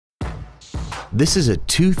This is a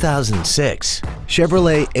 2006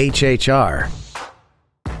 Chevrolet HHR.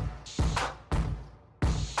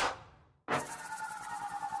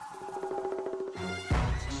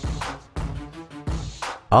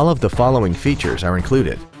 All of the following features are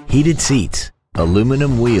included: heated seats,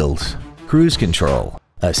 aluminum wheels, cruise control,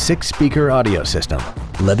 a 6-speaker audio system,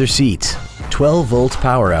 leather seats, 12-volt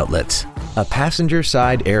power outlets, a passenger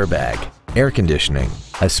side airbag, air conditioning,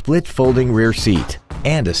 a split folding rear seat,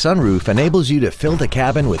 and a sunroof enables you to fill the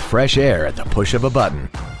cabin with fresh air at the push of a button.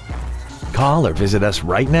 Call or visit us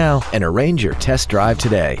right now and arrange your test drive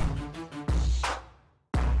today.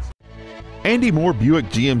 Andy Moore Buick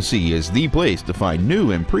GMC is the place to find new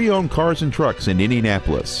and pre-owned cars and trucks in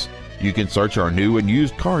Indianapolis. You can search our new and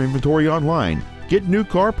used car inventory online, get new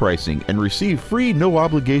car pricing, and receive free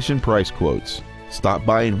no-obligation price quotes. Stop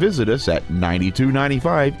by and visit us at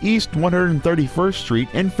 9295 East 131st Street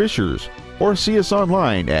in Fishers, or see us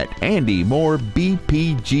online at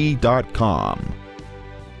andymoorebpg.com.